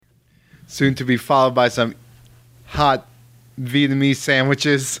soon to be followed by some hot Vietnamese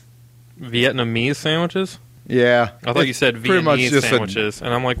sandwiches. Vietnamese sandwiches? Yeah. I thought you said Vietnamese sandwiches.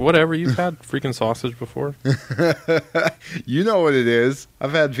 And I'm like, whatever, you've had freaking sausage before. You know what it is.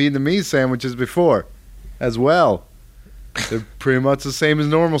 I've had Vietnamese sandwiches before as well. They're pretty much the same as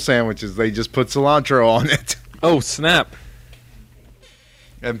normal sandwiches. They just put cilantro on it. Oh, snap.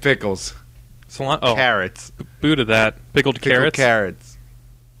 And pickles. Carrots. Boo to that. Pickled carrots? Carrots.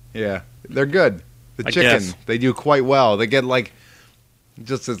 Yeah. They're good. The chicken, they do quite well. They get like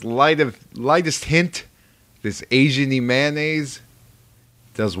just this lightest hint. This Asian-y mayonnaise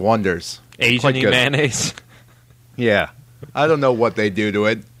does wonders. Asian-y mayonnaise? Yeah. I don't know what they do to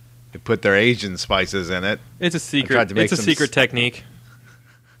it. They put their Asian spices in it. It's a secret. It's a secret technique.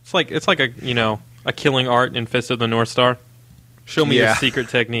 It's like a killing art in Fist of the North Star. Show me your secret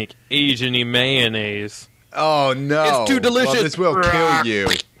technique. Asian-y mayonnaise. Oh, no. It's too delicious. Well, this will kill you.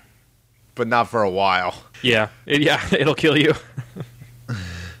 But not for a while. Yeah. It'll kill you.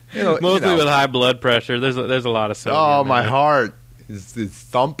 Mostly with high blood pressure. There's a lot of sodium. Oh, my heart is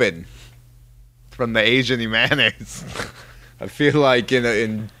thumping from the Asian mayonnaise. I feel like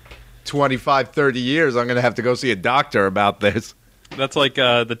in 25, 30 years, I'm going to have to go see a doctor about this. That's like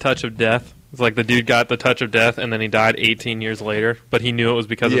the touch of death. It's like the dude got the touch of death, and then he died 18 years later, but he knew it was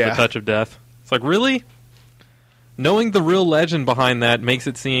because of the touch of death. It's like, really? Knowing the real legend behind that makes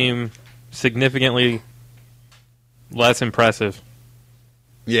it seem significantly less impressive.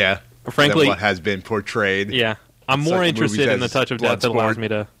 Yeah. Frankly, than what has been portrayed. Yeah. I'm more interested in the touch of death that allows me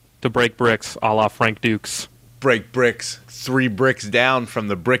to break bricks a la Frank Dukes. Break bricks. 3 bricks down from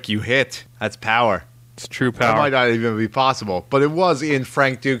the brick you hit. That's power. It's true power. That might not even be possible. But it was in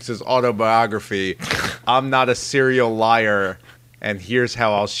Frank Dukes' autobiography. I'm not a serial liar, and here's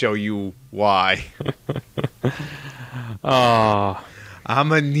how I'll show you why. Oh.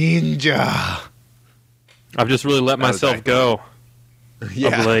 I'm a ninja. I've just really let myself go. Of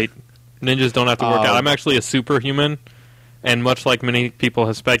late. Ninjas don't have to work out. I'm actually a superhuman, and much like many people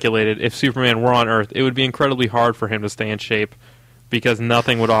have speculated, if Superman were on Earth, it would be incredibly hard for him to stay in shape because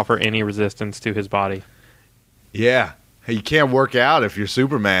nothing would offer any resistance to his body. Yeah. Hey, you can't work out if you're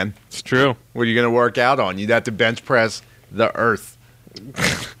Superman. It's true. What are you going to work out on? You'd have to bench press the Earth.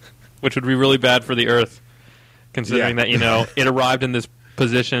 Which would be really bad for the Earth, considering that, it arrived in this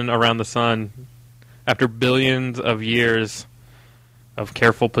position around the sun after billions of years of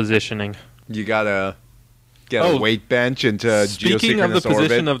careful positioning. You gotta get a weight bench into geosynchronous orbit. Speaking of the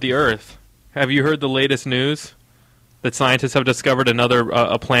position of the Earth, have you heard the latest news that scientists have discovered another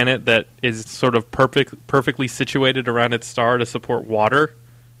a planet that is sort of perfectly situated around its star to support water,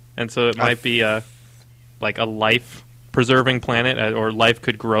 and so it might be a life-preserving planet, or life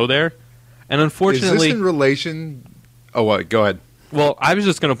could grow there. And unfortunately, is this in relation? Oh, what? Go ahead. Well, I was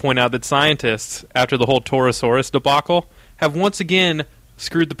just going to point out that scientists, after the whole Torosaurus debacle, have once again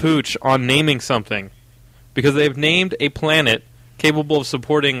screwed the pooch on naming something, because they've named a planet capable of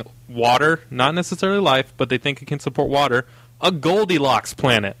supporting water, not necessarily life, but they think it can support water, a Goldilocks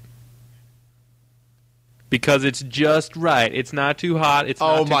planet. Because it's just right. It's not too hot, it's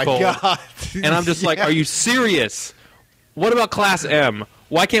not too cold. Oh my God. And I'm just like, are you serious? What about Class M?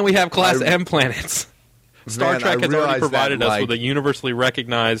 Why can't we have Class M planets? Star Trek has already provided us with a universally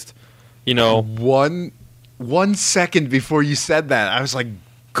recognized, One second before you said that, I was like,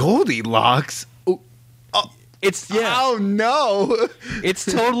 Goldilocks? Oh, no. It's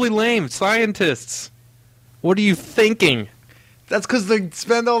totally lame. Scientists, what are you thinking? That's because they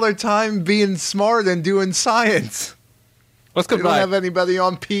spend all their time being smart and doing science. Let's go. They don't have anybody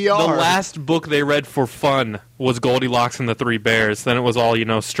on PR. The last book they read for fun was Goldilocks and the Three Bears. Then it was all,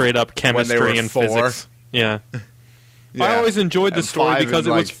 straight up chemistry and physics. Yeah. I always enjoyed the story because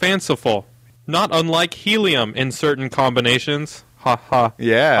it was fanciful. Not unlike helium in certain combinations. Ha ha.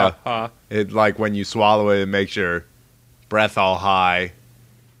 Yeah. Ha, ha. It, like when you swallow it, it makes your breath all high.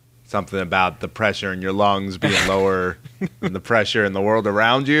 Something about the pressure in your lungs being lower than the pressure in the world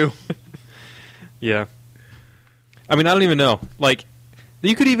around you. Yeah. I mean, I don't even know. Like,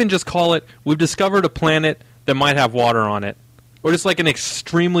 you could even just call it, we've discovered a planet that might have water on it. Or just like an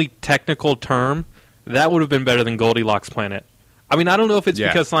extremely technical term. That would have been better than Goldilocks planet. I mean, I don't know if it's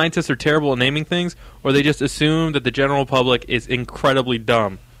because scientists are terrible at naming things, or they just assume that the general public is incredibly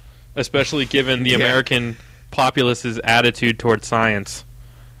dumb, especially given the American populace's attitude towards science.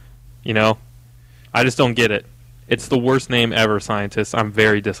 I just don't get it. It's the worst name ever, scientists. I'm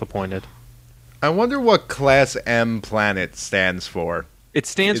very disappointed. I wonder what Class M planet stands for. It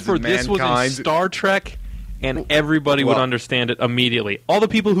stands for this was in Star Trek, and everybody would understand it immediately. All the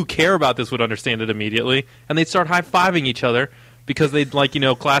people who care about this would understand it immediately, and they'd start high-fiving each other, because they'd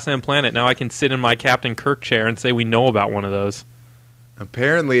Class M planet. Now I can sit in my Captain Kirk chair and say we know about one of those.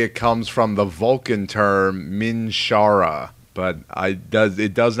 Apparently, it comes from the Vulcan term Minshara, but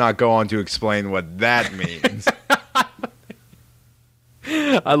it does not go on to explain what that means.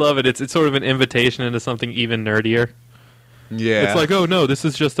 I love it. It's sort of an invitation into something even nerdier. Yeah. It's like, oh no, this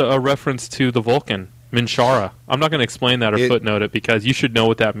is just a reference to the Vulcan, Minshara. I'm not going to explain that or footnote it because you should know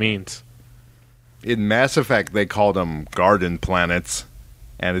what that means. In Mass Effect, they called them garden planets,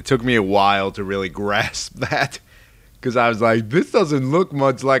 and it took me a while to really grasp that. Because I was like, this doesn't look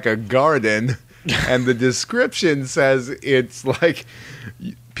much like a garden. And the description says it's like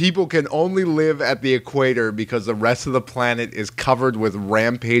people can only live at the equator because the rest of the planet is covered with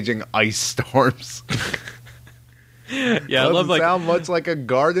rampaging ice storms. Yeah, I love sound much like a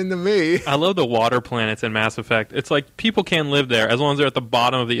garden to me. I love the water planets in Mass Effect. It's like people can live there as long as they're at the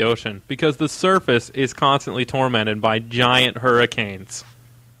bottom of the ocean because the surface is constantly tormented by giant hurricanes.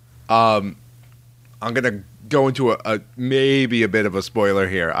 I'm gonna go into a maybe a bit of a spoiler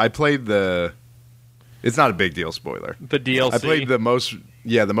here. I played it's not a big deal spoiler. The DLC. I played the most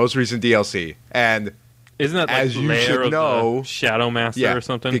recent DLC, and isn't that like as you Lair should of know, the Shadow Master or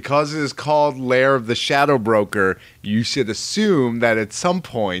something? Because it is called Lair of the Shadow Broker, you should assume that at some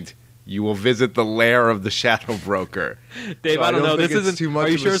point you will visit the Lair of the Shadow Broker. Dave, so I don't know. This isn't. Too much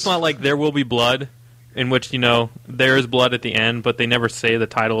are you sure it's not like There Will Be Blood? In which, there is blood at the end, but they never say the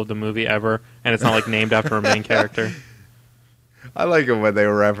title of the movie ever, and it's not, like, named after a main character. I like it when they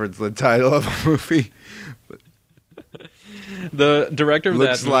reference the title of a movie. The director of that movie...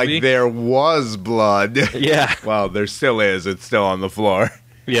 Looks like there was blood. Yeah. Well, there still is. It's still on the floor.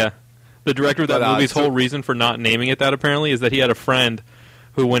 Yeah. The director of that movie's whole reason for not naming it that, apparently, is that he had a friend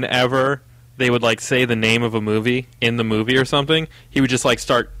who, whenever they would, like, say the name of a movie in the movie or something, he would just, like,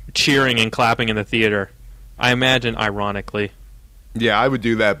 start cheering and clapping in the theater. I imagine, ironically. Yeah, I would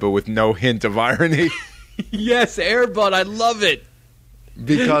do that, but with no hint of irony. Yes, Air Bud, I love it.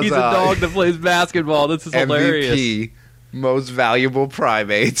 Because he's a dog that plays basketball. This is hilarious. MVP, most valuable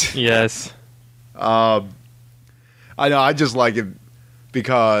primate. Yes. I know, I just like it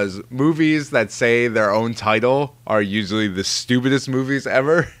because movies that say their own title are usually the stupidest movies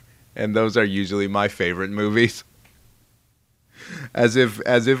ever, and those are usually my favorite movies. As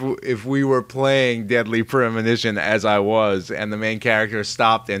if we were playing Deadly Premonition as I was, and the main character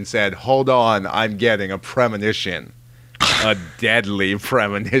stopped and said, "Hold on, I'm getting a premonition." A deadly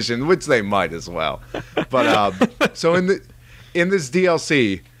premonition, which they might as well. But so in this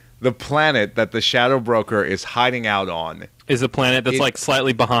DLC, the planet that the Shadow Broker is hiding out on is a planet that's like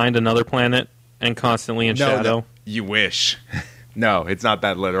slightly behind another planet and constantly in shadow. No, you wish. No, it's not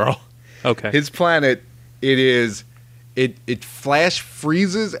that literal. Okay. His planet, it flash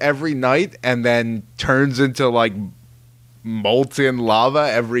freezes every night and then turns into like molten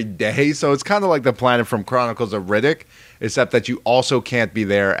lava every day. So it's kind of like the planet from Chronicles of Riddick, except that you also can't be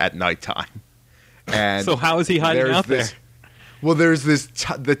there at nighttime. And so how is he hiding out there? Well, there's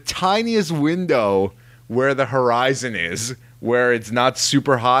the tiniest window where the horizon is, where it's not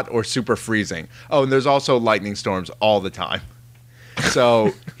super hot or super freezing. Oh, and there's also lightning storms all the time.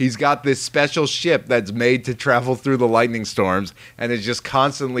 So he's got this special ship that's made to travel through the lightning storms, and is just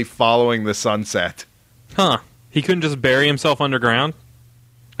constantly following the sunset. Huh. He couldn't just bury himself underground?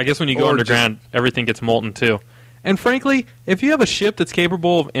 I guess when you go underground, everything gets molten too. And frankly, if you have a ship that's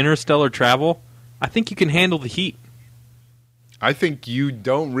capable of interstellar travel, I think you can handle the heat. I think you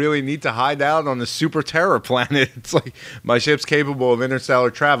don't really need to hide out on a super terror planet. It's like, my ship's capable of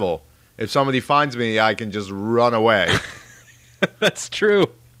interstellar travel. If somebody finds me, I can just run away. That's true.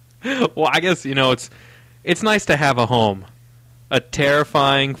 Well, I guess, it's nice to have a home. A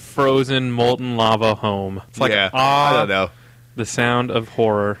terrifying, frozen, molten lava home. It's like, I don't know. The sound of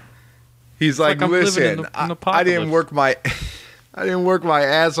horror. He's like listen, I didn't work my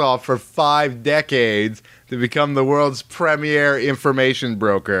ass off for 5 decades to become the world's premier information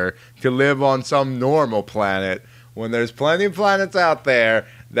broker, to live on some normal planet when there's plenty of planets out there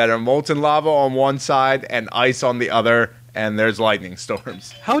that are molten lava on one side and ice on the other, and there's lightning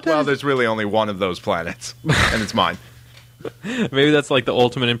storms. Well, there's really only one of those planets, and it's mine. Maybe that's like the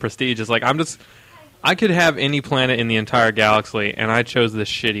ultimate in prestige. It's like, I could have any planet in the entire galaxy, and I chose this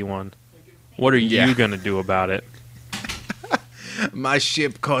shitty one. What are you going to do about it? My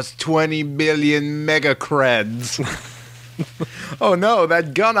ship costs 20 billion mega creds. Oh no,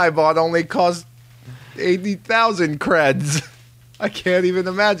 that gun I bought only cost 80,000 creds. I can't even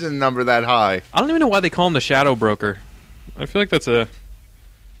imagine a number that high. I don't even know why they call him the Shadow Broker. I feel like that's a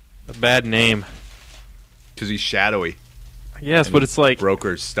bad name. Because he's shadowy. Yes, but it's like...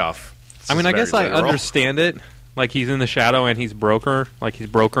 brokers stuff. I mean, I guess I understand it, Like he's in the shadow and he's broker. Like he's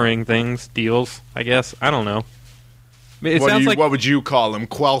brokering things, deals, I guess. I don't know. What would you call him?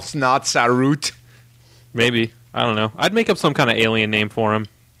 Quel'Thnat Sarut? Maybe. I don't know. I'd make up some kind of alien name for him.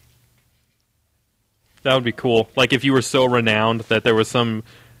 That would be cool. Like if you were so renowned that there was some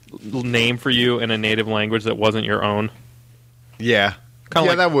name for you in a native language that wasn't your own. Yeah.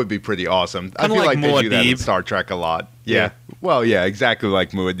 That would be pretty awesome. I feel like they do that in Star Trek a lot. Yeah. Well, yeah, exactly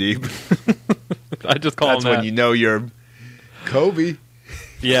like Muad'Dib. I just call him that. That's when you know you're Kobe.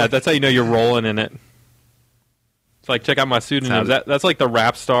 Yeah, that's how you know you're rolling in it. It's like, check out my pseudonyms. That's like the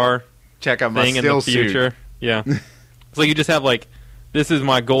rap star check out my thing in the future. Suit. Yeah. It's like you just have like, this is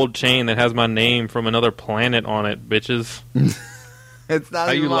my gold chain that has my name from another planet on it, bitches. It's not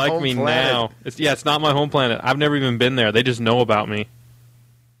how even you my like home me planet. now. It's not my home planet. I've never even been there. They just know about me.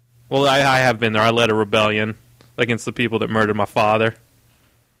 Well, I have been there. I led a rebellion against the people that murdered my father.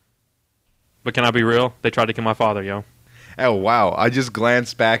 But can I be real? They tried to kill my father, yo. Oh, wow. I just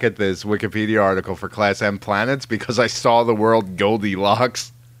glanced back at this Wikipedia article for Class M planets because I saw the world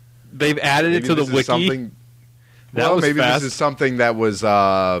Goldilocks. They've added it to the wiki. Maybe this is something that was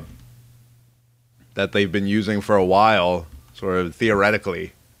that they've been using for a while, sort of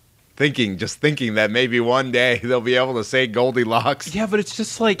theoretically. Just thinking that maybe one day they'll be able to say Goldilocks. Yeah, but it's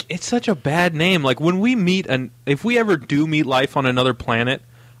just like, it's such a bad name. Like when we meet, if we ever do meet life on another planet,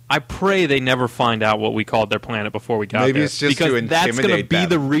 I pray they never find out what we called their planet before we got there. Maybe it's just to intimidate them. Because that's going to be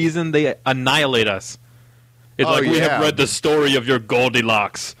the reason they annihilate us. It's we have read the story of your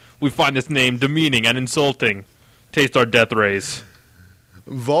Goldilocks. We find this name demeaning and insulting. Taste our death rays.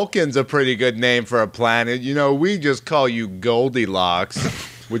 Vulcan's a pretty good name for a planet. You know, we just call you Goldilocks,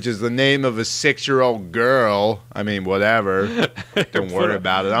 which is the name of a 6-year-old girl. I mean, whatever. Don't worry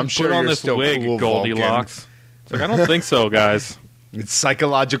about it. I'm sure you're still cool, Goldilocks. It's like, I don't think so, guys. It's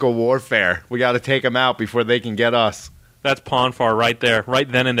psychological warfare. We got to take them out before they can get us. That's Ponfar right there.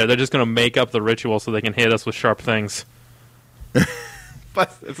 Right then and there. They're just going to make up the ritual so they can hit us with sharp things.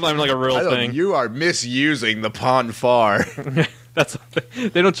 But it's not even like a real thing. You are misusing the Ponfar.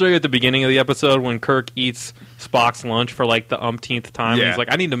 They don't show you at the beginning of the episode when Kirk eats Spock's lunch for like the umpteenth time. Yeah. And he's like,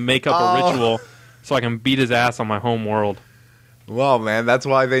 I need to make up a ritual so I can beat his ass on my home world. Well, man, that's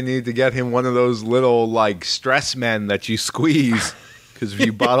why they need to get him one of those little like stress men that you squeeze. Because if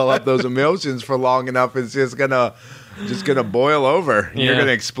you bottle up those emotions for long enough, it's just gonna boil over. Yeah. You're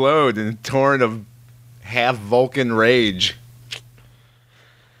gonna explode in a torrent of half Vulcan rage.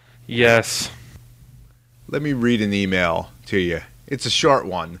 Yes. Let me read an email to you. It's a short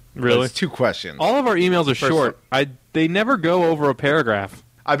one. Really? It's 2 questions. All of our emails are short. They never go over a paragraph.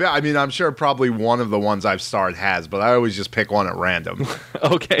 I mean, I'm sure probably one of the ones I've starred has, but I always just pick one at random.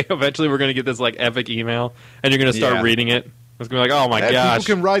 Okay, eventually we're going to get this like epic email, and you're going to start reading it. It's going to be like, oh my gosh.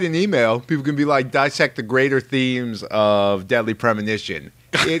 People can write an email. People can be like, dissect the greater themes of Deadly Premonition.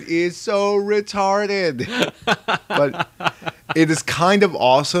 It is so retarded. But it is kind of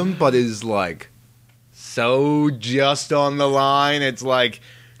awesome, but it is like so just on the line. It's like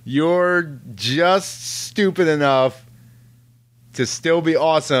you're just stupid enough to still be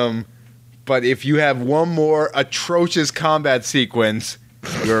awesome, but if you have one more atrocious combat sequence,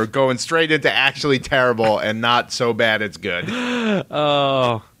 you're going straight into actually terrible and not so bad it's good.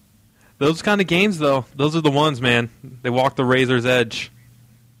 Oh. Those kind of games, though, those are the ones, man. They walk the razor's edge.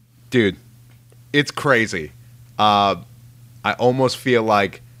 Dude, it's crazy. I almost feel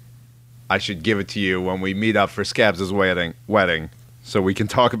like I should give it to you when we meet up for Scabs' wedding so we can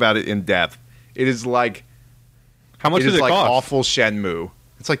talk about it in depth. It is like... How much does it cost? Like awful Shenmue.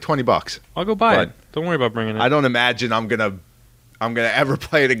 It's like $20. I'll go buy it. Don't worry about bringing it. I don't imagine I'm gonna ever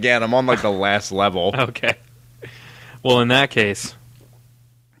play it again. I'm on like the last level. Okay. Well, in that case,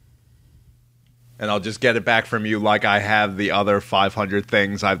 and I'll just get it back from you like I have the other 500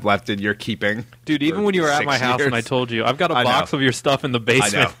 things I've left in your keeping. Dude, even when you were at my house and I told you, I've got a box of your stuff in the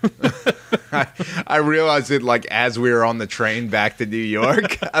basement. I know. I realized it like as we were on the train back to New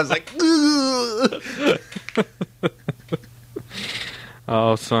York. I was like,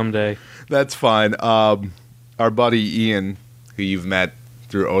 oh, someday. That's fine. Our buddy Ian, who you've met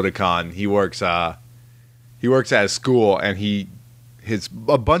through Otakon, he works at a school, and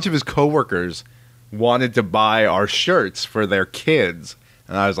a bunch of his coworkers wanted to buy our shirts for their kids,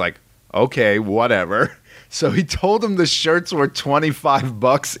 and I was like, okay, whatever. So he told them the shirts were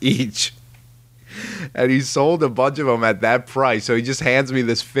 $25 each, and he sold a bunch of them at that price. So he just hands me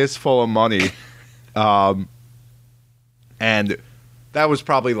this fistful of money, and that was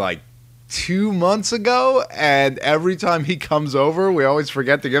probably like 2 months ago, and every time he comes over, we always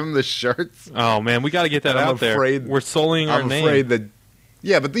forget to give him the shirts. Oh man, we got to get that out there. We're sullying our name.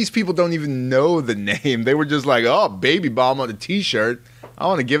 Yeah, but these people don't even know the name. They were just like, oh, Baby Bomb on a T-shirt. I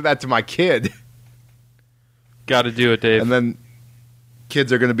want to give that to my kid. Got to do it, Dave. And then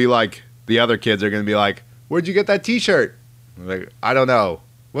kids are going to be like, the other kids are going to be like, where'd you get that T-shirt? I'm like, I don't know.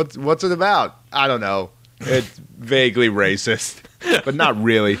 What's it about? I don't know. It's vaguely racist, but not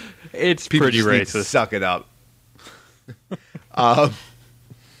really. It's People pretty just need racist. to suck it up.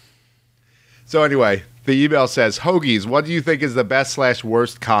 So anyway, the email says, hoagies, what do you think is the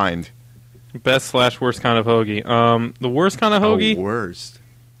best/worst kind? Best/worst kind of hoagie. The worst kind of hoagie? Worst.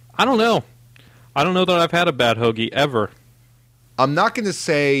 I don't know. I don't know that I've had a bad hoagie ever. I'm not going to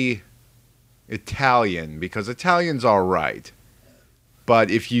say Italian, because Italian's all right. But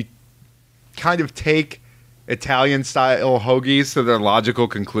if you kind of take Italian-style hoagies to their logical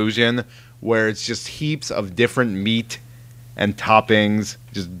conclusion, where it's just heaps of different meat and toppings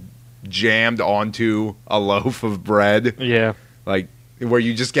just jammed onto a loaf of bread. Yeah. Like, where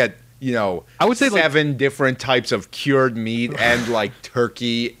you just get, I would say 7 different types of cured meat and, like,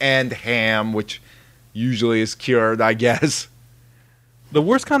 turkey and ham, which usually is cured, I guess. The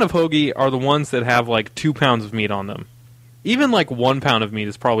worst kind of hoagie are the ones that have, like, 2 pounds of meat on them. Even, like, 1 pound of meat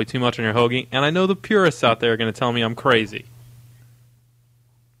is probably too much on your hoagie, and I know the purists out there are going to tell me I'm crazy.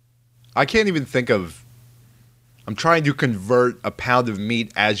 I can't even think of... I'm trying to convert a pound of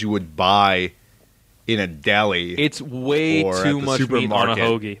meat as you would buy in a deli. It's way too much meat on a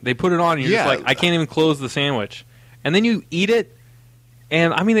hoagie. They put it on, and you're just like, I can't even close the sandwich. And then you eat it,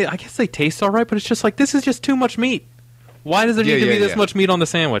 and, I mean, I guess they taste all right, but it's just like, this is just too much meat. Why does there need to be this much meat on the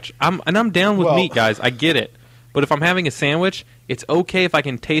sandwich? I'm down with meat, guys. I get it. But if I'm having a sandwich, it's okay if I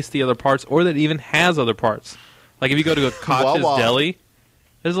can taste the other parts, or that it even has other parts. Like if you go to a Koch's Deli,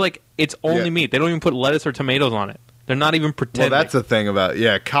 it's like it's only meat. They don't even put lettuce or tomatoes on it. They're not even pretending. Well, that's the thing about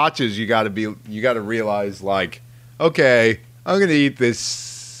Koch's. You got to realize, like, okay, I'm going to eat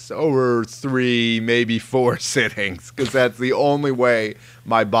this over 3, maybe 4 sittings, because that's the only way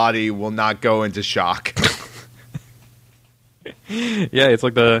my body will not go into shock. Yeah, it's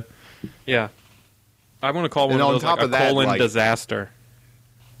like I want to call one of those like a colon disaster.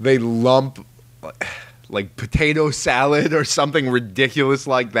 They lump like potato salad or something ridiculous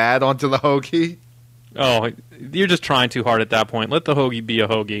like that onto the hoagie. Oh, you're just trying too hard at that point. Let the hoagie be a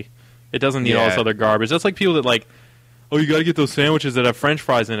hoagie. It doesn't need all this other garbage. That's like people that like, oh, you got to get those sandwiches that have French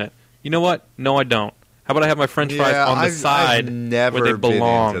fries in it. You know what? No, I don't. How about I have my French fries on the side I've never where they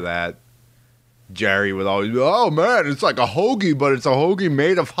belong? Been into that. Jerry would always be, oh man, it's like a hoagie, but it's a hoagie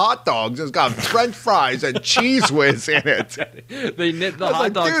made of hot dogs. It's got French fries and cheese whiz in it. They knit the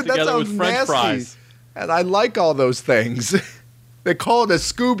hot dogs together with French nasty. Fries. And I like all those things. They call it a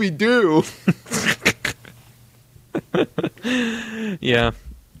Scooby-Doo. Yeah.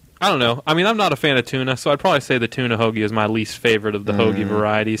 I don't know. I mean, I'm not a fan of tuna, so I'd probably say the tuna hoagie is my least favorite of the hoagie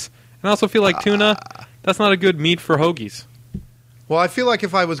varieties. And I also feel like tuna, that's not a good meat for hoagies. Well, I feel like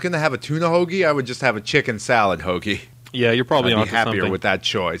if I was going to have a tuna hoagie, I would just have a chicken salad hoagie. Yeah, you're probably I'd be happier with that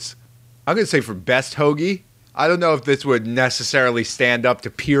choice. I'm going to say for best hoagie, I don't know if this would necessarily stand up to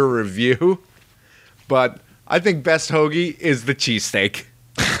peer review, but I think best hoagie is the cheesesteak.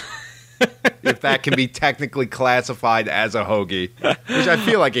 If that can be technically classified as a hoagie, which I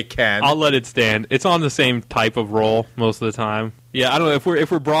feel like it can. I'll let it stand. It's on the same type of roll most of the time. Yeah, I don't know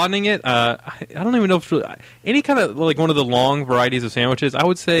if we're broadening it. I don't even know if any kind of like one of the long varieties of sandwiches. I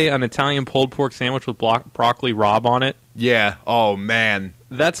would say an Italian pulled pork sandwich with broccoli rabe on it. Yeah. Oh man,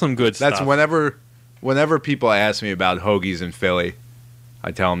 that's some good stuff. That's whenever people ask me about hoagies in Philly, I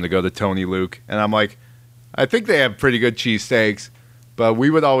tell them to go to Tony Luke, and I'm like, I think they have pretty good cheesesteaks. But we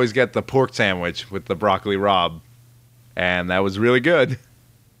would always get the pork sandwich with the broccoli rabe, and that was really good.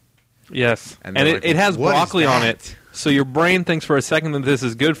 Yes, and it has broccoli on it, so your brain thinks for a second that this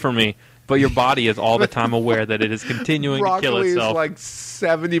is good for me, but your body is all the time aware that it is continuing to kill itself. Broccoli is like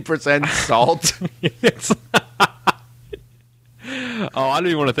 70% salt. Oh, I don't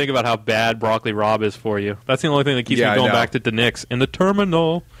even want to think about how bad broccoli rabe is for you. That's the only thing that keeps me going back to DeNick's in the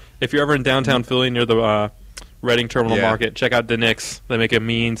terminal. If you're ever in downtown Philly near the Reading Terminal Market, check out DeNick's. They make a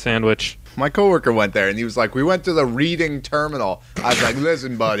mean sandwich. My coworker went there, and he was like, we went to the Reading Terminal. I was like,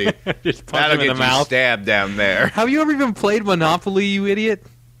 listen, buddy, that'll get you stabbed down there. Have you ever even played Monopoly, you idiot?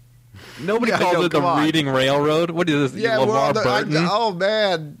 Nobody calls it the Reading Railroad. What is this, LeVar Burton? Oh,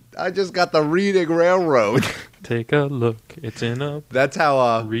 man, I just got the Reading Railroad. Take a look. It's in a That's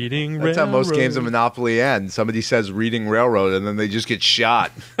how Reading Railroad. That's how most games of Monopoly end. Somebody says Reading Railroad, and then they just get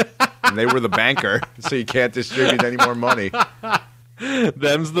shot. And they were the banker, so you can't distribute any more money.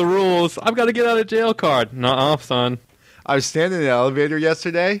 Them's the rules. I've got to get out of jail card. Nuh-uh, son. I was standing in the elevator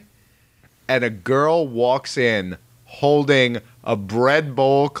yesterday, and a girl walks in holding a bread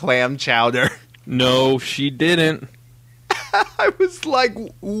bowl clam chowder. No, she didn't. I was like,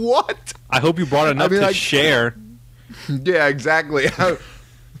 what? I hope you brought enough to share. Yeah, exactly.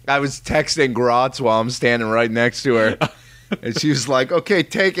 I was texting Grotz while I'm standing right next to her. And she was like, okay,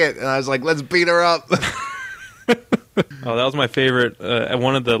 take it. And I was like, let's beat her up. Oh, that was my favorite.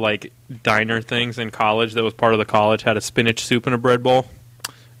 One of the like diner things in college that was part of the college had a spinach soup in a bread bowl.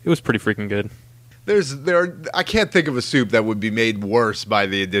 It was pretty freaking good. I can't think of a soup that would be made worse by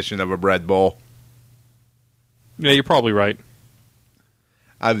the addition of a bread bowl. Yeah, you're probably right.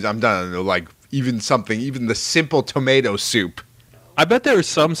 I'm done. Like even the simple tomato soup. I bet there are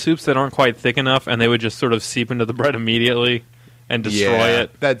some soups that aren't quite thick enough, and they would just sort of seep into the bread immediately and destroy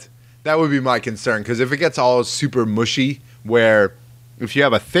it. That would be my concern, because if it gets all super mushy, where if you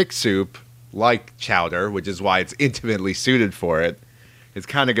have a thick soup like chowder, which is why it's intimately suited for it, it's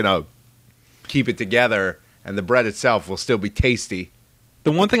kind of going to keep it together, and the bread itself will still be tasty.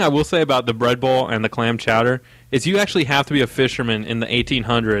 The one thing I will say about the bread bowl and the clam chowder is you actually have to be a fisherman in the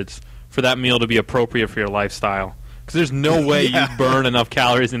 1800s for that meal to be appropriate for your lifestyle. Because there's no way you burn enough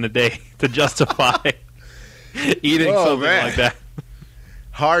calories in a day to justify eating something like that.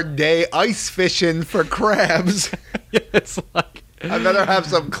 Hard day ice fishing for crabs. It's like I better have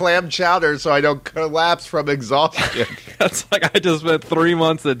some clam chowder so I don't collapse from exhaustion. That's like I just spent 3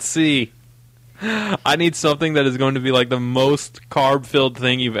 months at sea. I need something that is going to be like the most carb-filled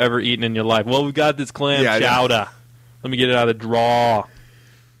thing you've ever eaten in your life. Well, we've got this clam chowder. Let me get it out of the drawer.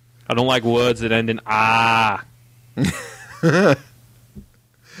 I don't like words that end in ah.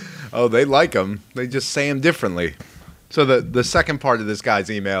 Oh, they like them. They just say them differently. So the second part of this guy's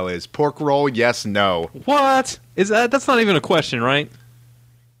email is pork roll, yes, no. What? Is that's not even a question, right?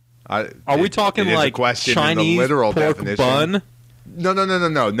 Are we talking like Chinese literal pork definition.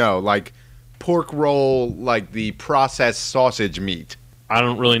 bun? No. Like pork roll, like the processed sausage meat. I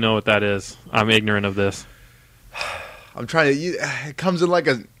don't really know what that is. I'm ignorant of this. I'm trying to... It comes in like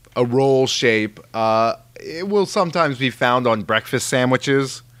a roll shape. It will sometimes be found on breakfast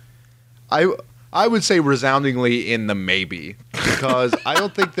sandwiches. I would say resoundingly in the maybe, because I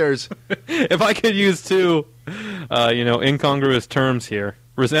don't think there's... If I could use two, incongruous terms here,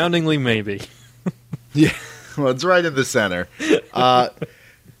 resoundingly maybe. Yeah, well, it's right in the center.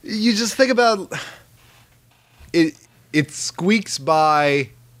 You just think about it. It squeaks by,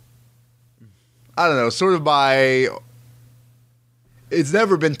 I don't know, sort of by... It's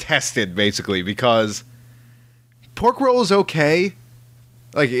never been tested, basically, because pork roll is okay.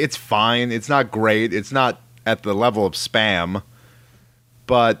 Like, it's fine. It's not great. It's not at the level of Spam.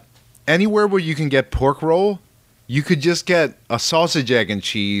 But anywhere where you can get pork roll, you could just get a sausage, egg, and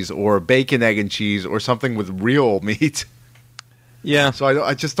cheese, or bacon, egg, and cheese, or something with real meat. Yeah. So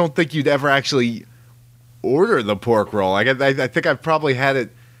I just don't think you'd ever actually order the pork roll. I think I've probably had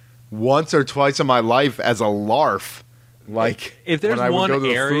it once or twice in my life as a larf. Like, if there's when I would one go to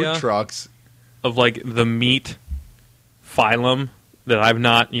the area food trucks of like the meat phylum that I've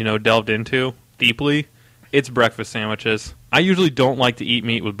not, delved into deeply, it's breakfast sandwiches. I usually don't like to eat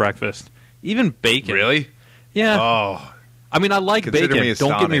meat with breakfast. Even bacon. Really? Yeah. Oh. I mean, I like bacon.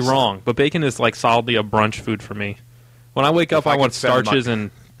 Don't get me wrong, but bacon is like solidly a brunch food for me. When I wake up, I want starches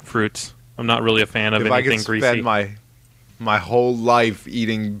and fruits. I'm not really a fan of anything greasy. If I could spend my whole life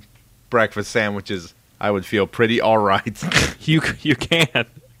eating breakfast sandwiches, I would feel pretty all right. You can.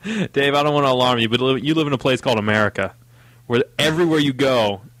 Dave, I don't want to alarm you, but you live in a place called America, where everywhere you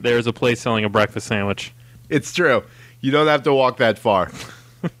go, there's a place selling a breakfast sandwich. It's true. You don't have to walk that far.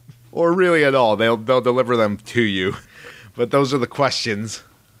 Or really at all. They'll deliver them to you. But those are the questions.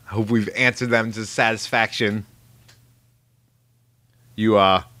 I hope we've answered them to satisfaction.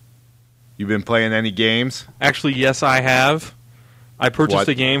 You've been playing any games? Actually, yes, I have. I purchased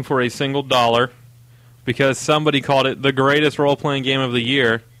a game for $1 because somebody called it the greatest role-playing game of the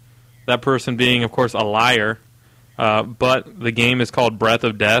year. That person being, of course, a liar. But the game is called Breath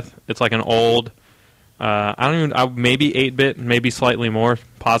of Death. It's like an old, maybe 8-bit, maybe slightly more,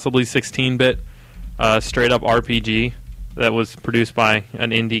 possibly 16-bit, straight-up RPG that was produced by an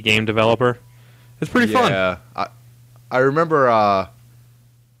indie game developer. It's pretty fun. Yeah, I remember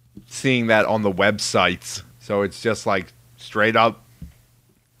seeing that on the websites. So it's just like straight-up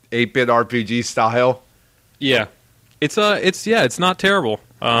 8-bit RPG style. Yeah, it's not terrible.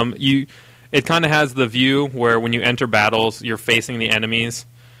 It kind of has the view where when you enter battles, you're facing the enemies.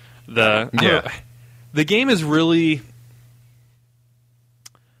 The game is really...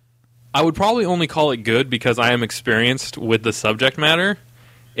 I would probably only call it good because I am experienced with the subject matter.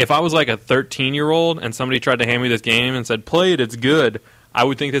 If I was like a 13-year-old and somebody tried to hand me this game and said, play it, it's good, I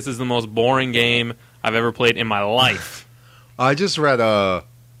would think this is the most boring game I've ever played in my life. I just read a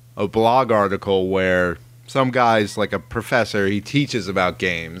blog article where some guy's like a professor. He teaches about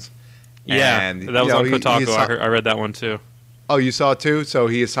games. Yeah, and, that was on Kotaku. I read that one too. Oh, you saw it too? So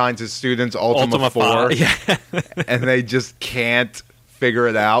he assigns his students Ultima 4, yeah. and they just can't figure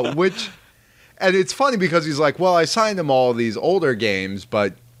it out. And it's funny because he's like, well, I assigned them all these older games,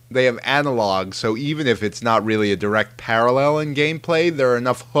 but they have analog, so even if it's not really a direct parallel in gameplay, there are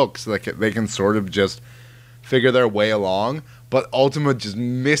enough hooks that they can sort of just figure their way along. But Ultima just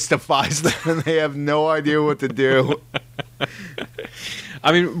mystifies them, and they have no idea what to do.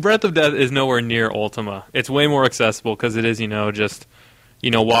 I mean, Breath of Death is nowhere near Ultima. It's way more accessible because it is, just,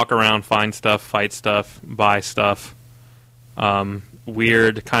 walk around, find stuff, fight stuff, buy stuff.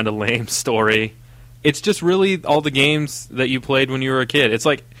 Weird, kind of lame story. It's just really all the games that you played when you were a kid. It's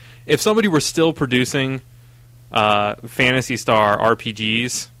like if somebody were still producing Phantasy Star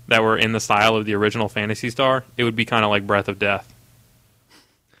RPGs that were in the style of the original Phantasy Star, it would be kind of like Breath of Death.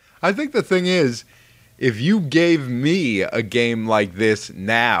 I think the thing is, if you gave me a game like this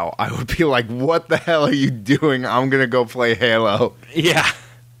now, I would be like, what the hell are you doing? I'm going to go play Halo. Yeah.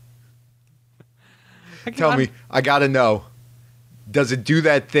 Tell me, I got to know, does it do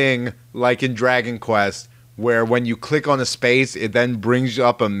that thing like in Dragon Quest where when you click on a space, it then brings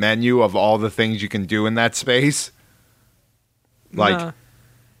up a menu of all the things you can do in that space? Like, Nah.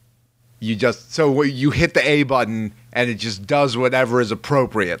 you hit the A button and it just does whatever is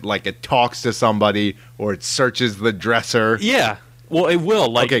appropriate. Like it talks to somebody or it searches the dresser. Yeah. Well, it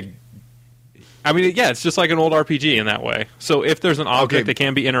will. Okay. I mean, yeah, it's just like an old RPG in that way. So if there's an object that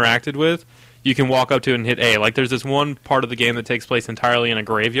can be interacted with, you can walk up to it and hit A. Like there's this one part of the game that takes place entirely in a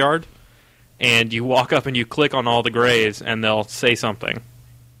graveyard, and you walk up and you click on all the graves and they'll say something.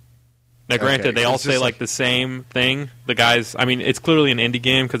 Now, granted, they all say like the same thing. The guys, I mean, it's clearly an indie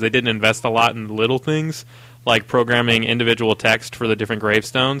game because they didn't invest a lot in little things like programming individual text for the different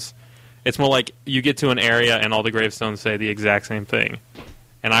gravestones. It's more like you get to an area and all the gravestones say the exact same thing.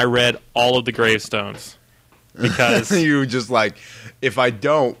 And I read all of the gravestones because you just like, if I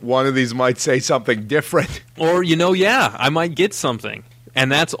don't, one of these might say something different. Or, yeah, I might get something.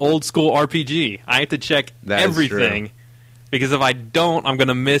 And that's old school RPG. I have to check everything because if I don't, I'm going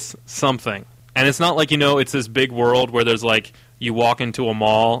to miss something. And it's not like, it's this big world where there's like, you walk into a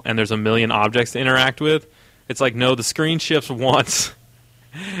mall and there's a million objects to interact with. It's like, no, the screen shifts once.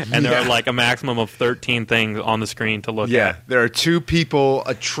 And there are like a maximum of 13 things on the screen to look at. Yeah, there are 2 people,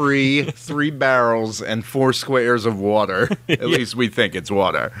 a tree, 3 barrels, and 4 squares of water. At least we think it's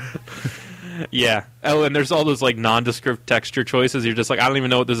water. Yeah. Oh, and there's all those like nondescript texture choices. You're just like, I don't even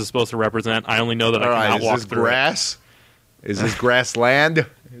know what this is supposed to represent. I only know that I cannot walk through it. Is this grass? Is this grassland?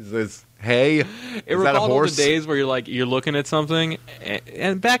 Is this hay? Is that a horse? The days where you're looking at something,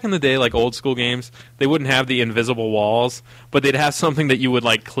 and back in the day, like old school games, they wouldn't have the invisible walls, but they'd have something that you would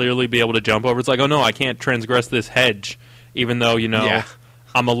like clearly be able to jump over. It's like, oh no, I can't transgress this hedge, even though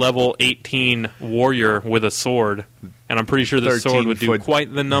I'm a level 18 warrior with a sword, and I'm pretty sure this sword would do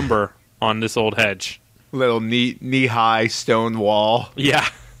quite the number on this old hedge. Little knee-high stone wall. Yeah.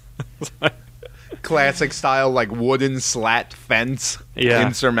 Classic style, like wooden slat fence. Yeah.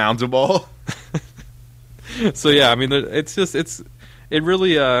 Insurmountable. So yeah, I mean, it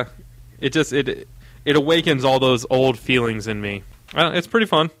awakens all those old feelings in me. It's pretty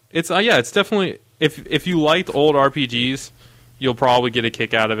fun. It's definitely, if you liked old RPGs, you'll probably get a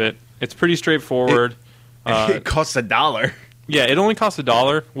kick out of it. It's pretty straightforward. It costs $1. Yeah, it only costs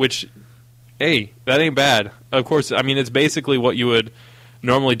 $1, which, hey, that ain't bad. Of course, I mean, it's basically what you would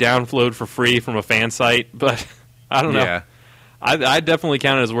normally download for free from a fan site, but I don't know. Yeah. I definitely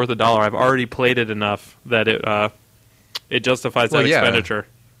count it as worth $1. I've already played it enough that it justifies that expenditure.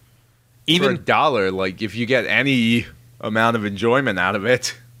 Even for $1, like if you get any amount of enjoyment out of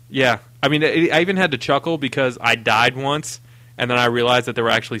it. Yeah, I mean, I even had to chuckle because I died once, and then I realized that there were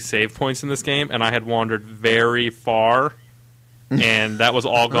actually save points in this game, and I had wandered very far, and that was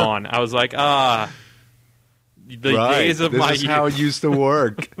all gone. I was like, the days of my youth. This is how it used to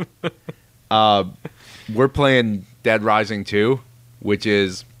work. We're playing Dead Rising 2, which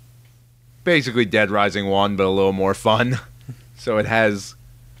is basically Dead Rising 1, but a little more fun. So it has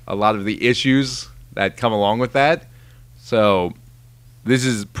a lot of the issues that come along with that. So this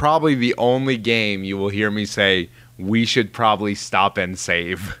is probably the only game you will hear me say, we should probably stop and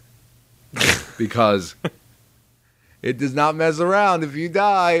save. Because it does not mess around if you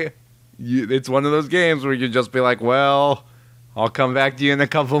die. It's one of those games where you just be like, well, I'll come back to you in a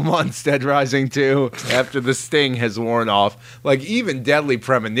couple months, Dead Rising 2, after the sting has worn off. Like, even Deadly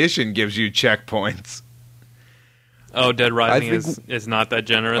Premonition gives you checkpoints. Oh, Dead Rising is not that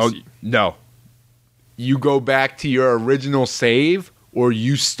generous? Oh, no. you go back to your original save or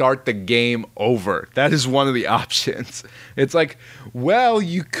you start the game over. That is one of the options. It's like, well,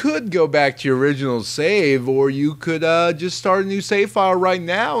 you could go back to your original save, or you could just start a new save file right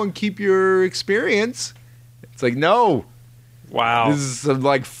now and keep your experience. It's like, no. Wow. This is some,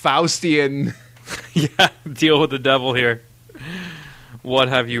 like, Faustian. Yeah, deal with the devil here. What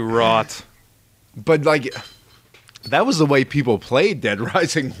have you wrought? But, like, that was the way people played Dead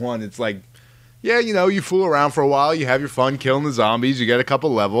Rising 1. It's like, yeah, you know, you fool around for a while, you have your fun killing the zombies, you get a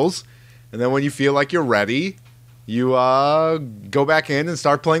couple levels, and then when you feel like you're ready, you go back in and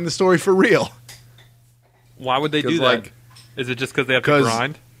start playing the story for real. Why would they do that? Like, is it just because they have to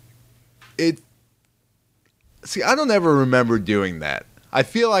grind? See, I don't ever remember doing that. I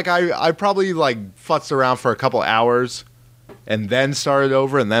feel like I probably like futzed around for a couple hours and then started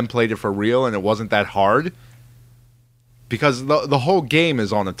over and then played it for real, and it wasn't that hard. Because the whole game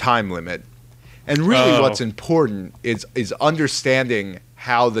is on a time limit. And really what's important is understanding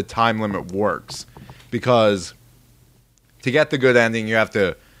how the time limit works. Because to get the good ending, you have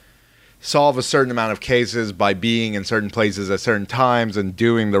to solve a certain amount of cases by being in certain places at certain times and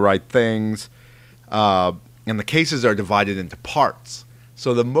doing the right things. And the cases are divided into parts.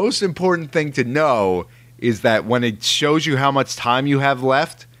 So the most important thing to know is that when it shows you how much time you have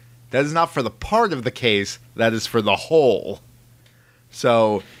left, that is not for the part of the case, that is for the whole.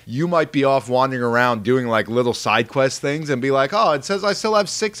 So you might be off wandering around doing like little side quest things and be like, oh, it says I still have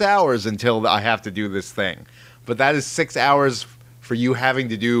 6 hours until I have to do this thing. But that is 6 hours for you having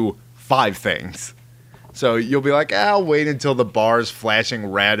to do 5 things. So you'll be like, I'll wait until the bar's flashing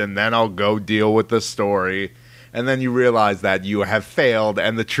red and then I'll go deal with the story. And then you realize that you have failed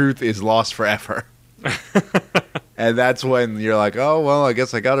and the truth is lost forever. And that's when you're like, oh, well, I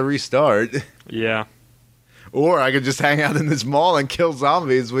guess I got to restart. Yeah. Or I could just hang out in this mall and kill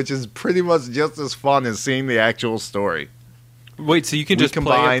zombies, which is pretty much just as fun as seeing the actual story. Wait, so you can just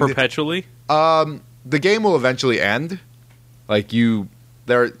play it perpetually? The game will eventually end. Like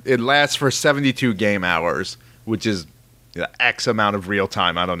it lasts for 72 game hours, which is X amount of real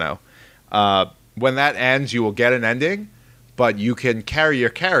time. I don't know. When that ends, you will get an ending, but you can carry your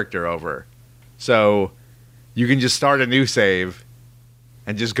character over. So you can just start a new save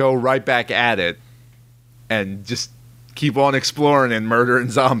and just go right back at it. And just keep on exploring and murdering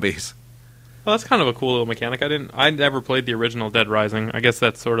zombies. Well, that's kind of a cool little mechanic. I never played the original Dead Rising. I guess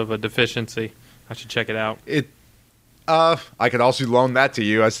that's sort of a deficiency. I should check it out. I could also loan that to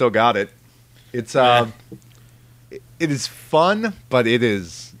you. I still got it. It's it is fun, but you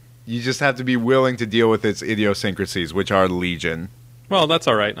just have to be willing to deal with its idiosyncrasies, which are legion. Well, that's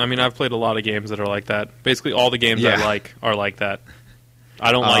all right. I mean, I've played a lot of games that are like that. Basically, all the games I like are like that.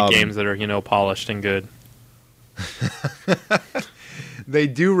 I don't like games that are, polished and good. They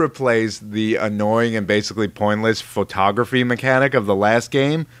do replace the annoying and basically pointless photography mechanic of the last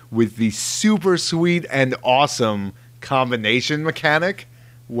game with the super sweet and awesome combination mechanic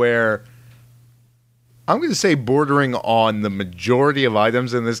where I'm going to say bordering on the majority of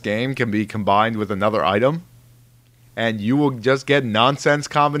items in this game can be combined with another item, and you will just get nonsense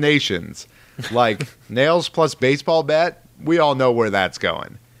combinations like nails plus baseball bat. We all know where that's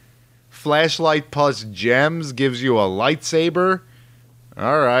going. Flashlight plus gems gives you a lightsaber.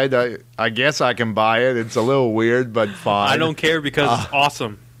 All right, I guess I can buy it. It's a little weird, but fine. I don't care because it's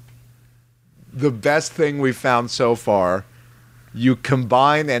awesome. The best thing we found so far, you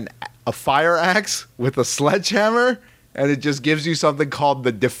combine a fire axe with a sledgehammer, and it just gives you something called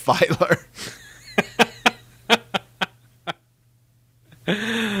the Defiler.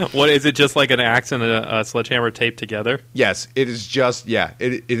 What is it? Just like an axe and a sledgehammer taped together? Yes, it is just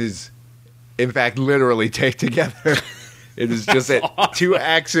it is. In fact, literally taped together. It is just awesome. 2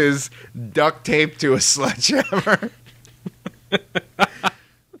 axes duct taped to a sledgehammer.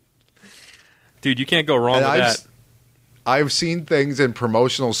 Dude, you can't go wrong with that. I've seen things in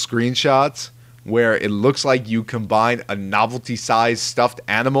promotional screenshots where it looks like you combine a novelty-sized stuffed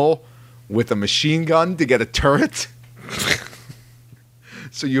animal with a machine gun to get a turret.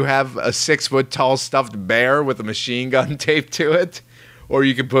 So you have a 6-foot-tall stuffed bear with a machine gun taped to it. Or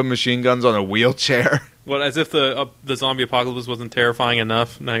you can put machine guns on a wheelchair. What, as if the zombie apocalypse wasn't terrifying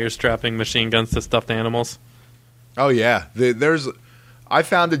enough? Now you're strapping machine guns to stuffed animals? Oh, yeah. I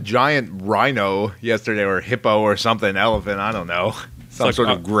found a giant rhino yesterday, or hippo or something, elephant, I don't know. Some sort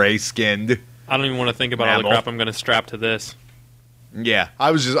of gray-skinned I don't even want to think about all the crap I'm going to strap to this. Yeah,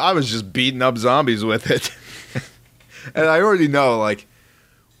 I was just beating up zombies with it. And I already know, like,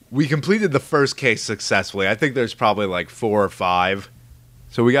 we completed the first case successfully. I think there's probably like 4 or 5.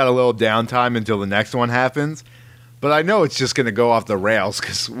 So we got a little downtime until the next one happens. But I know it's just going to go off the rails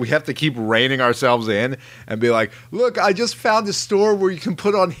because we have to keep reining ourselves in and be like, look, I just found a store where you can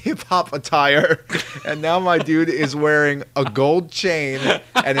put on hip-hop attire. And now my dude is wearing a gold chain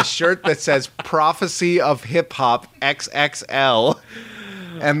and a shirt that says Prophecy of Hip-Hop XXL.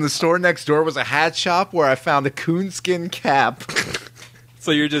 And the store next door was a hat shop where I found a coonskin cap.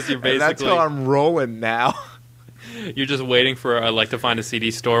 So you're basically... And that's how I'm rolling now. You're just waiting for, to find a CD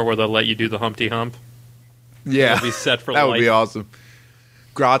store where they'll let you do the Humpty Hump. Yeah, be set for that life. would be awesome.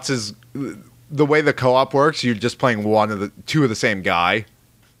 Gratz is the way the co-op works. You're just playing two of the same guy,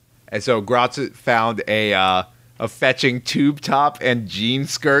 and so Gratz found a fetching tube top and jean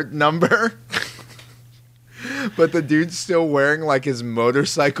skirt number, but the dude's still wearing like his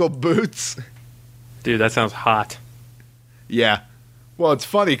motorcycle boots. Dude, that sounds hot. Yeah, well, it's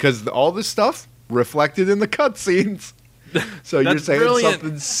funny because all this stuff reflected in the cutscenes. So you're saying brilliant.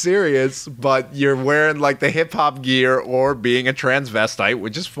 Something serious, but you're wearing like the hip hop gear or being a transvestite,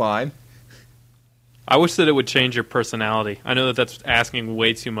 which is fine. I wish that it would change your personality. I know that that's asking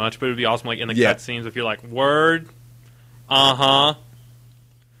way too much, but it would be awesome, like in the cutscenes, if you're like, "Word, yo, I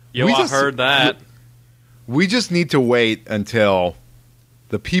heard that." We just need to wait until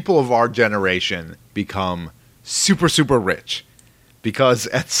the people of our generation become super, super rich, because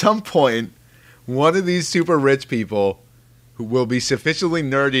at some point, one of these super rich people who will be sufficiently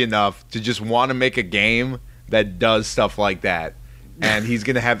nerdy enough to just want to make a game that does stuff like that. And he's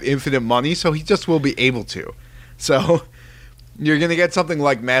going to have infinite money, so he just will be able to. So you're going to get something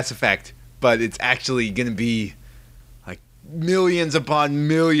like Mass Effect, but it's actually going to be like millions upon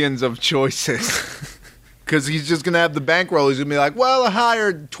millions of choices. Because he's just going to have the bankroll. He's going to be like, well, I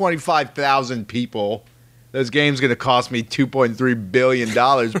hired 25,000 people. This game's going to cost me $2.3 billion,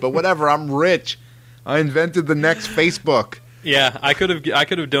 but whatever, I'm rich. I invented the next Facebook. Yeah, I could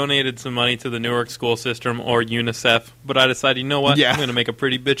have donated some money to the Newark school system or UNICEF, but I decided, you know what? Yeah. I'm going to make a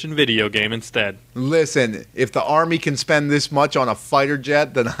pretty bitchin' video game instead. Listen, if the Army can spend this much on a fighter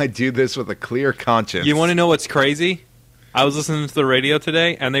jet, then I do this with a clear conscience. You want to know what's crazy? I was listening to the radio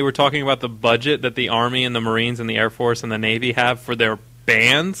today, and they were talking about the budget that the Army and the Marines and the Air Force and the Navy have for their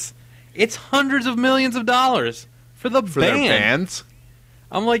bands. It's hundreds of millions of dollars for their bands.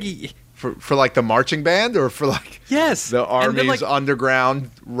 I'm like, for like the marching band, or for like the Army's underground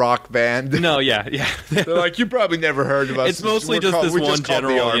rock band. No, yeah. They're like, you probably never heard of us. It's mostly just this one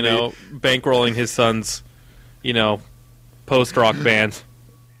general, bankrolling his son's, post rock band.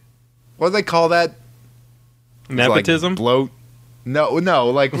 What do they call that? Nepotism? Like bloat. No.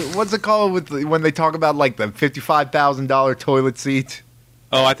 Like, what's it called when they talk about like the $55,000 toilet seat?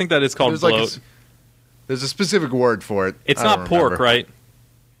 Oh, I think that is called bloat. There's a specific word for it. It's not pork, right?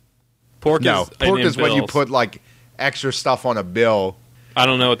 Pork is when you put like extra stuff on a bill. I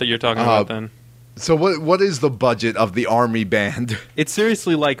don't know what you're talking about then. So what is the budget of the Army band? It's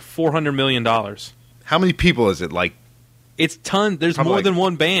seriously like $400 million. How many people is it? Like, it's tons. There's more than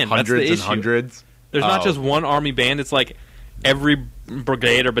one band. Hundreds That's the issue. And hundreds. There's not just one Army band. It's like every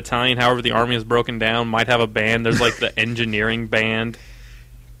brigade or battalion, however the Army is broken down, might have a band. There's like the engineering band.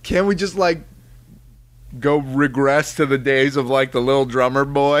 Can't we just like go regress to the days of like the little drummer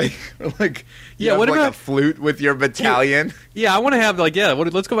boy? Like, a flute with your battalion. Yeah, I want to have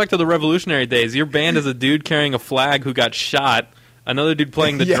let's go back to the Revolutionary days. Your band is a dude carrying a flag who got shot, another dude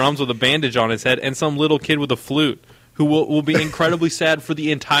playing the drums with a bandage on his head, and some little kid with a flute who will be incredibly sad for the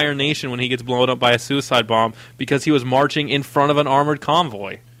entire nation when he gets blown up by a suicide bomb because he was marching in front of an armored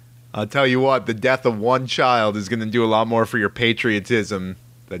convoy. I'll tell you what, the death of one child is going to do a lot more for your patriotism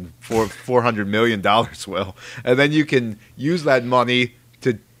than $400 million will. And then you can use that money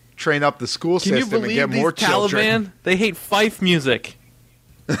to train up the school system and get more children. Taliban? They hate Fife music.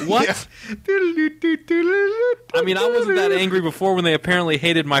 What? I mean, I wasn't that angry before when they apparently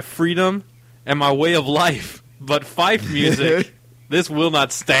hated my freedom and my way of life. But Fife music, this will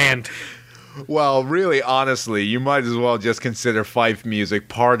not stand. Well, really, honestly, you might as well just consider Fife music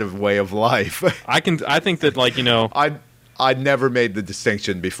part of way of life. I think that, I'd never made the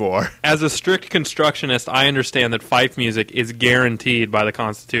distinction before. As a strict constructionist, I understand that Fife music is guaranteed by the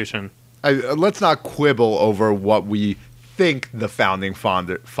Constitution. Let's not quibble over what we think the founding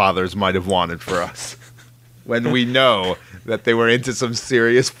fathers might have wanted for us when we know that they were into some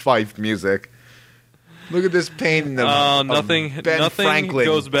serious Fife music. Look at this painting of nothing Franklin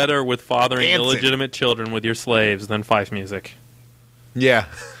goes better with fathering dancing. illegitimate children with your slaves than Fife music. Yeah.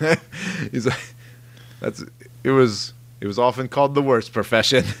 It was often called the worst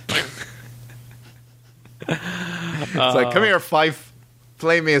profession. It's like, come here, Fife,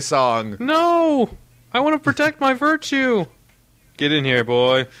 play me a song. No! I want to protect my virtue. Get in here,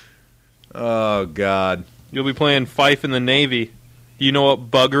 boy. Oh, God. You'll be playing Fife in the Navy. You know what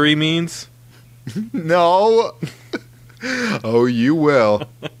buggery means? No. Oh, you will.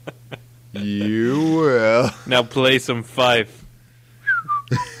 You will. Now play some Fife.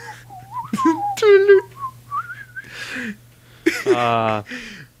 So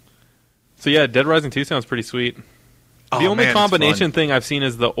yeah, Dead Rising 2 sounds pretty sweet. The only combination thing I've seen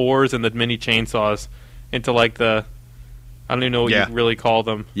is the oars and the mini chainsaws into like the... I don't even know what you really call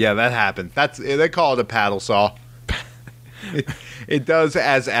them. Yeah, that happened. They call it a paddle saw. It does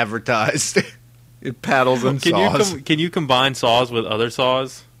as advertised. It paddles and saws. Can you combine saws with other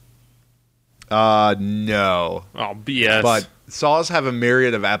saws? No. Oh, BS. But saws have a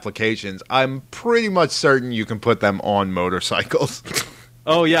myriad of applications. I'm pretty much certain you can put them on motorcycles.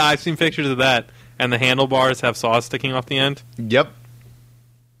 Oh, yeah, I've seen pictures of that. And the handlebars have saws sticking off the end? Yep.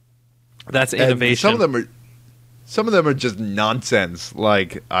 That's innovation. And some of them are just nonsense.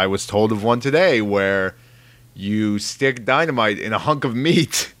 Like, I was told of one today where you stick dynamite in a hunk of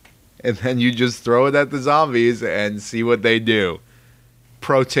meat and then you just throw it at the zombies and see what they do.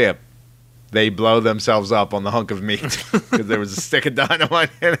 Pro tip. They blow themselves up on the hunk of meat because there was a stick of dynamite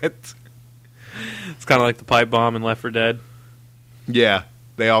in it. It's kind of like the pipe bomb in Left 4 Dead. Yeah,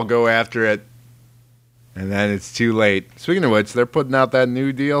 they all go after it, and then it's too late. Speaking of which, they're putting out that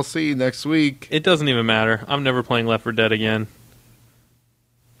new DLC next week. It doesn't even matter. I'm never playing Left 4 Dead again.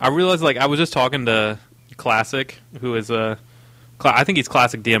 I realized, I was just talking to Classic, who is I think he's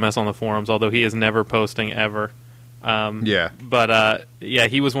Classic DMS on the forums, although he is never posting ever. Yeah. But,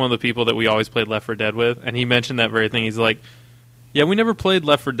 he was one of the people that we always played Left 4 Dead with, and he mentioned that very thing. He's like, yeah, we never played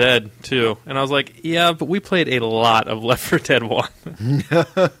Left 4 Dead 2. And I was like, yeah, but we played a lot of Left 4 Dead 1.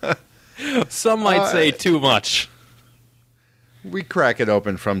 Some might say too much. We crack it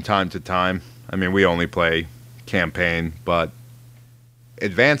open from time to time. I mean, we only play campaign, but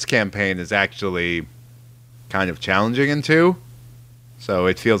advanced campaign is actually kind of challenging in 2. So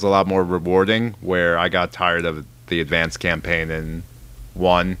it feels a lot more rewarding, where I got tired of the advanced campaign in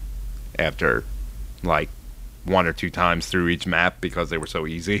 1 after, 1 or 2 times through each map because they were so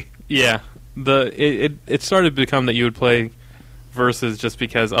easy. Yeah. It started to become that you would play versus just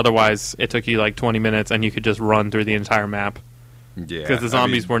because otherwise it took you 20 minutes and you could just run through the entire map. Yeah. Because the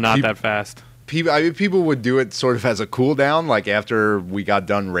zombies were not that fast. People would do it sort of as a cooldown, after we got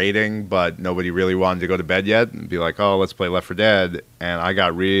done raiding, but nobody really wanted to go to bed yet, and be like, oh, let's play Left 4 Dead. And I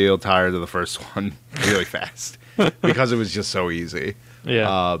got real tired of the first one really fast because it was just so easy.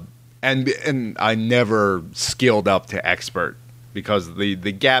 Yeah. And I never skilled up to expert because the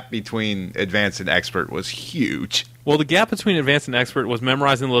gap between advanced and expert was huge. Well, the gap between advanced and expert was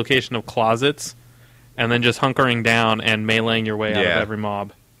memorizing the location of closets and then just hunkering down and meleeing your way out of every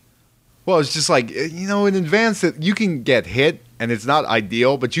mob. Well, it's just in advanced, you can get hit, and it's not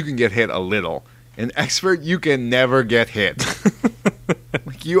ideal, but you can get hit a little. In expert, you can never get hit.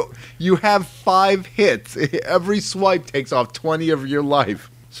 You have 5 hits. Every swipe takes off 20 of your life.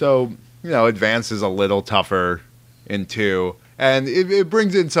 So, advanced is a little tougher in 2. And it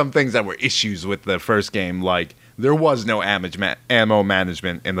brings in some things that were issues with the first game, like there was no ammo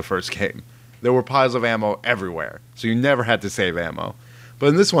management in the first game. There were piles of ammo everywhere, so you never had to save ammo. But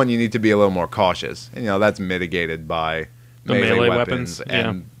in this one, you need to be a little more cautious. And, that's mitigated by the melee weapons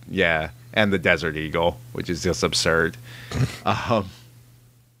and and the Desert Eagle, which is just absurd.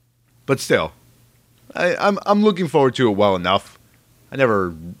 But still, I'm looking forward to it well enough. I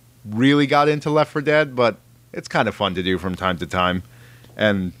never really got into Left 4 Dead, but it's kind of fun to do from time to time.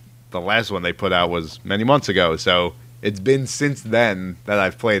 And the last one they put out was many months ago, so it's been since then that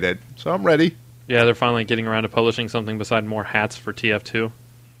I've played it. So I'm ready. Yeah, they're finally getting around to publishing something beside more hats for TF2.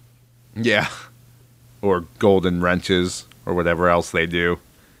 Yeah. Or golden wrenches, or whatever else they do.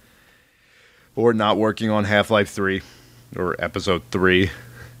 Or not working on Half-Life 3, or Episode 3.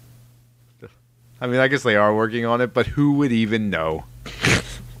 I mean, I guess they are working on it, but who would even know?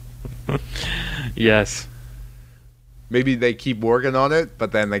 Yes. Maybe they keep working on it,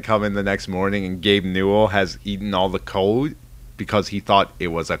 but then they come in the next morning and Gabe Newell has eaten all the code because he thought it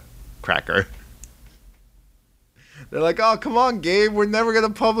was a cracker. They're like, oh, come on, Gabe, we're never going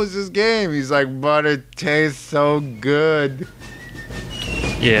to publish this game. He's like, but it tastes so good.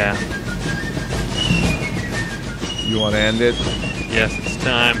 Yeah. You want to end it? Yes, it's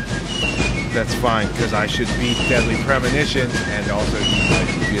time. That's fine, because I should beat Deadly Premonition and also eat my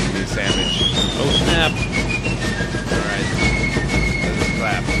Vietnamese sandwich. Oh, snap. Alright. Let's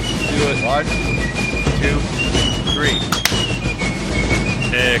clap. Do it. 1, 2, 3.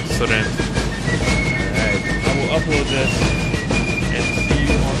 Excellent. Alright. I will upload this and see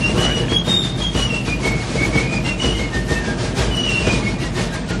you on Friday.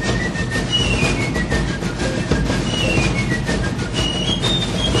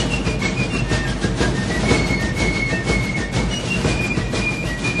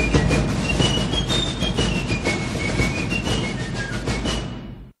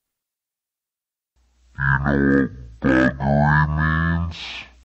 buggery